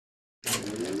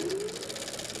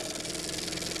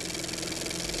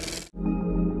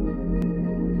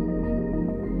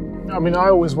I mean, I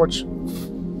always watch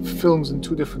films in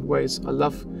two different ways. I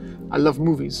love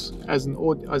movies as an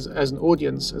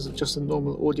audience, as just a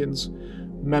normal audience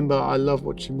member. I love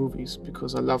watching movies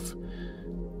because I love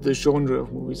the genre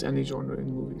of movies, any genre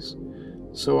in movies.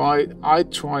 So I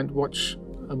try and watch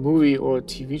a movie or a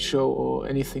TV show or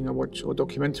anything I watch, or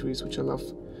documentaries, which I love,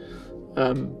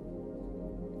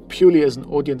 purely as an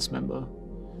audience member,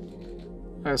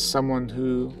 as someone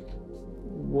who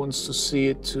wants to see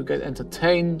it to get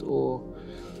entertained, or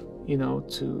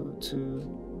to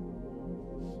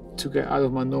get out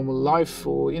of my normal life,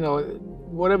 or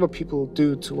whatever people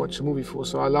do to watch a movie for.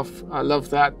 So I love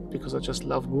that because I just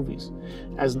love movies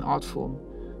as an art form.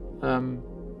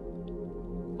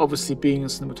 Obviously, being a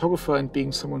cinematographer and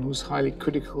being someone who's highly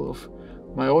critical of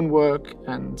my own work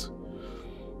and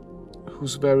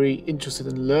who's very interested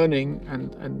in learning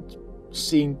and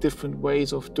seeing different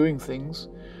ways of doing things,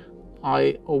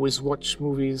 I always watch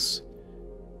movies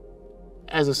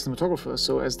as a cinematographer.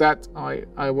 So as that,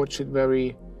 I watch it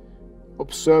very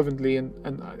observantly,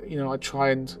 and I try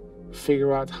and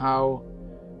figure out how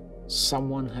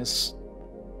someone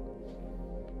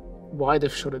why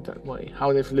they've shot it that way,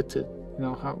 how they've lit it,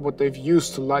 what they've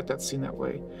used to light that scene that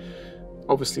way.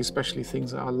 Obviously, especially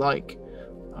things that I like,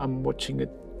 I'm watching it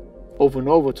over and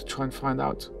over to try and find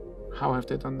out how have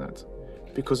they done that,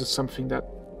 because it's something that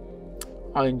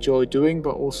I enjoy doing,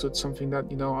 but also it's something that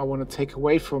I want to take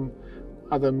away from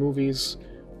other movies,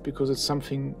 because it's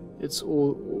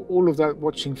all of that,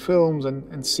 watching films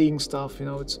and seeing stuff,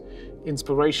 it's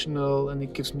inspirational and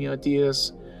it gives me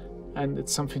ideas, and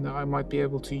it's something that I might be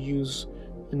able to use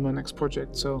in my next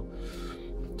project. So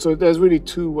there's really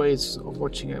two ways of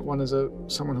watching it. One is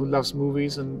someone who loves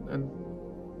movies, and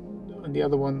the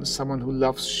other one is someone who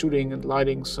loves shooting and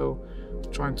lighting, so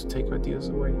trying to take ideas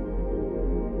away.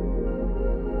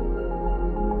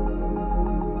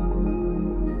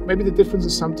 Maybe the difference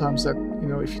is sometimes that,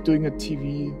 if you're doing a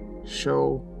TV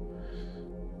show,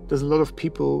 there's a lot of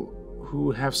people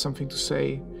who have something to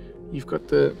say. You've got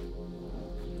the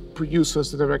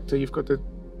producers, the director, you've got the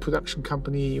production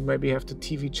company, you maybe have the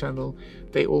TV channel.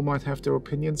 They all might have their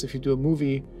opinions. If you do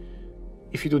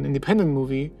an independent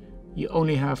movie, you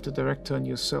only have the director and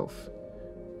yourself.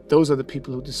 Those are the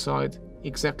people who decide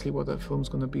exactly what that film's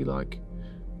going to be like,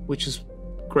 which is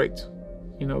great,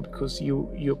 because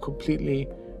you're completely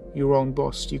your own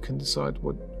boss. You can decide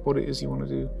what it is you want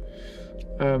to do.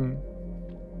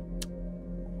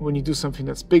 When you do something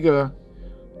that's bigger,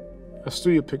 a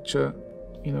studio picture,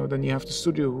 then you have the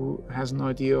studio who has an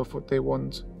idea of what they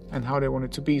want and how they want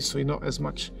it to be, so you're not as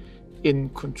much in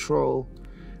control.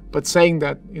 But saying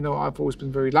that, I've always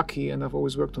been very lucky, and I've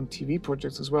always worked on TV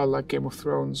projects as well, like Game of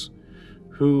Thrones,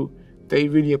 who they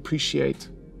really appreciate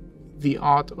the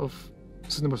art of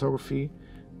cinematography.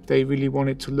 They really want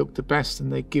it to look the best,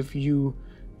 and they give you,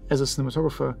 as a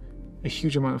cinematographer, a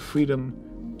huge amount of freedom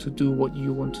to do what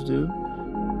you want to do.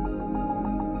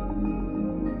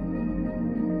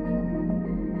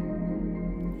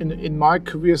 In my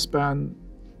career span,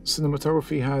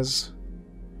 cinematography has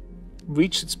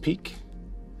reached its peak,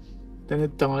 then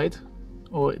it died,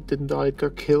 or it didn't die, it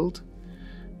got killed,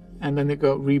 and then it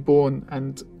got reborn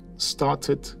and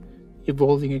started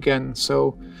evolving again.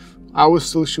 So I was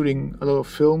still shooting a lot of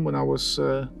film when I was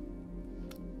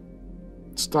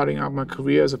starting out my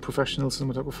career as a professional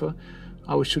cinematographer.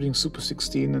 I was shooting Super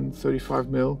 16 and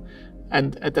 35mm,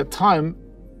 and at that time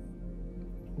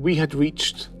we had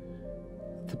reached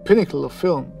the pinnacle of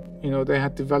film. They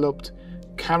had developed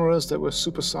cameras that were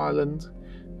super silent,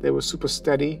 they were super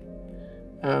steady.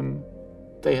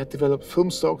 They had developed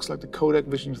film stocks like the Kodak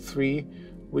Vision 3,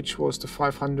 which was the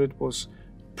 500, was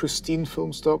pristine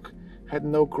film stock, had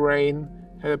no grain,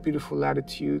 had a beautiful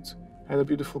latitude, had a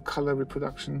beautiful color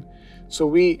reproduction.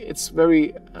 So it's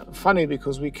very funny,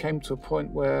 because we came to a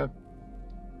point where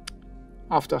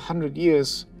after 100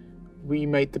 years, we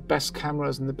made the best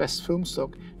cameras and the best film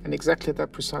stock. And exactly at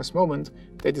that precise moment,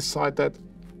 they decide that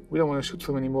we don't want to shoot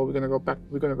film anymore, we're going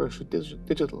to go shoot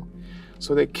digital.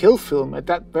 So they kill film at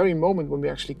that very moment when we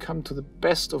actually come to the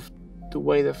best of the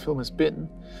way the film has been.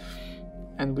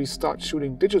 And we start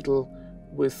shooting digital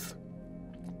with,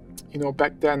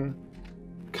 back then,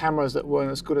 cameras that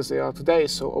weren't as good as they are today.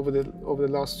 So over the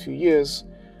last few years,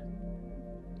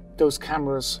 those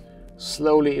cameras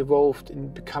slowly evolved in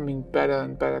becoming better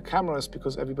and better cameras,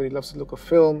 because everybody loves the look of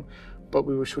film, but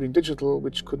we were shooting digital,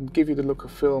 which couldn't give you the look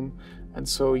of film. And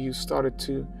so you started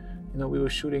to, we were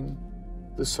shooting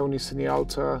the Sony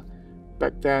Cinealta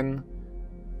back then.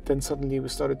 Then suddenly we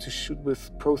started to shoot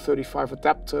with Pro 35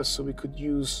 adapters, so we could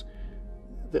use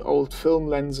the old film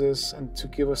lenses and to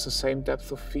give us the same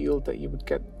depth of field that you would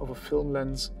get of a film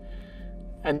lens.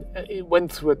 and it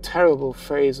went through a terrible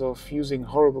phase of using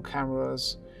horrible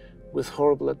cameras with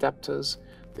horrible adapters.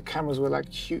 The cameras were like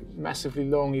massively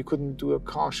long. You couldn't do a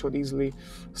car shot easily,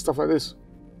 stuff like this.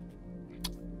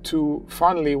 To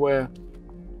finally where,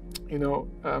 you know,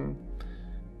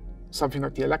 something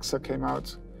like the Alexa came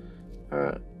out,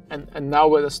 and now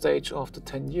we're at a stage after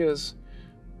 10 years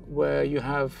where you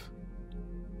have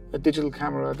a digital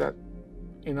camera that,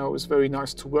 you know, is very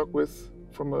nice to work with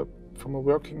from a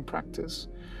working practice,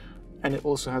 and it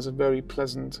also has a very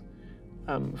pleasant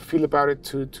feel about it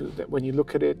to that when you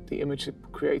look at it, the image it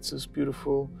creates is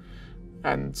beautiful.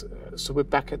 And so we're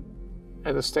back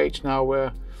at a stage now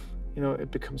where, you know, it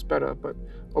becomes better. But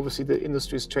obviously the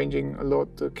industry is changing a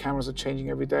lot. The cameras are changing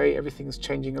every day. Everything is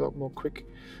changing a lot more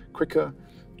quicker.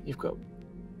 You've got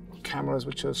cameras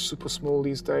which are super small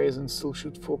these days and still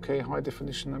shoot 4K high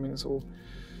definition. I mean, it's all,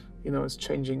 you know, it's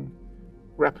changing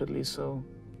rapidly. So,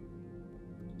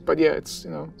 but yeah, it's,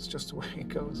 you know, it's just the way it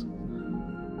goes.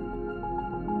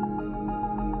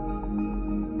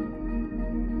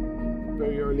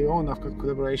 Very early on, I've got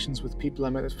collaborations with people I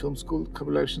met at film school,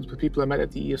 collaborations with people I met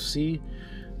at the EFC.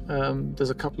 There's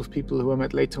a couple of people who I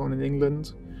met later on in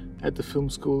England at the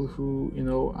film school who, you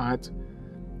know, I had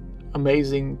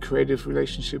amazing creative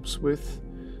relationships with.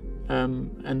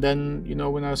 And then, you know,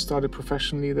 when I started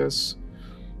professionally, there's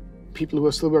people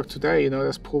who still work today. You know,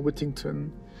 there's Paul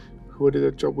Whittington, who I did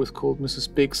a job with called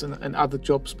Mrs. Biggs, and other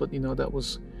jobs, but, you know, that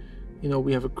was, you know,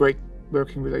 we have a great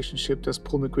working relationship. There's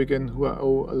Paul McGuigan, who I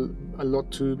owe a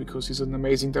lot to because he's an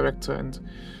amazing director and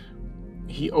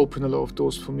he opened a lot of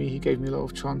doors for me. He gave me a lot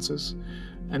of chances.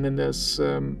 And then there's,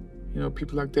 you know,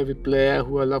 people like David Blair,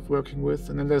 who I love working with.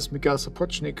 And then there's Miguel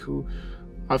Sapochnik, who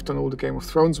I've done all the Game of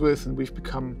Thrones with, and we've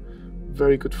become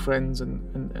very good friends.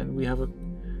 And we have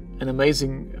an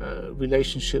amazing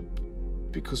relationship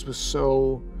because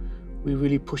we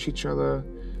really push each other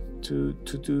to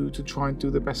try and do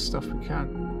the best stuff we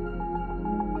can.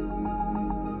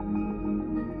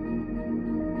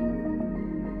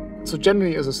 So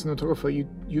generally, as a cinematographer,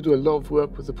 you do a lot of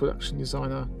work with the production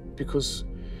designer because,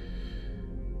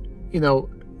 you know,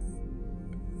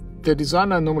 the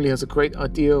designer normally has a great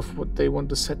idea of what they want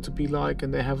the set to be like,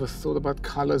 and they have a thought about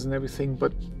colors and everything.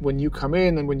 But when you come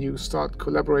in and when you start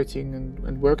collaborating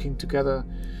and working together,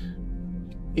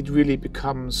 it really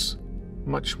becomes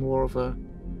much more of a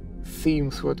theme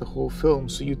throughout the whole film.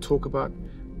 So you talk about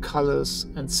colors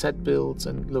and set builds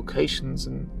and locations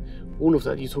and all of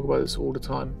that. You talk about this all the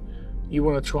time. You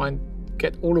want to try and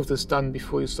get all of this done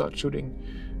before you start shooting.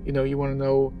 You know, you want to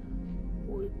know,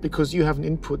 because you have an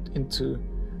input into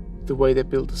the way they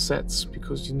build the sets,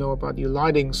 because you know about your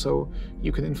lighting, so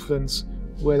you can influence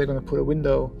where they're going to put a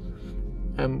window,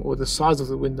 or the size of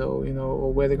the window, you know,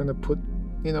 or where they're going to put,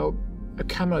 you know, a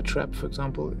camera trap, for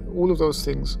example. All of those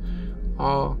things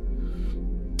are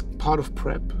part of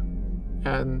prep,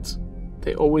 and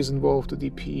they always involve the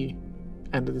DP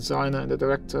and the designer and the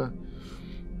director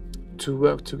to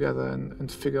work together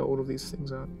and figure all of these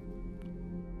things out.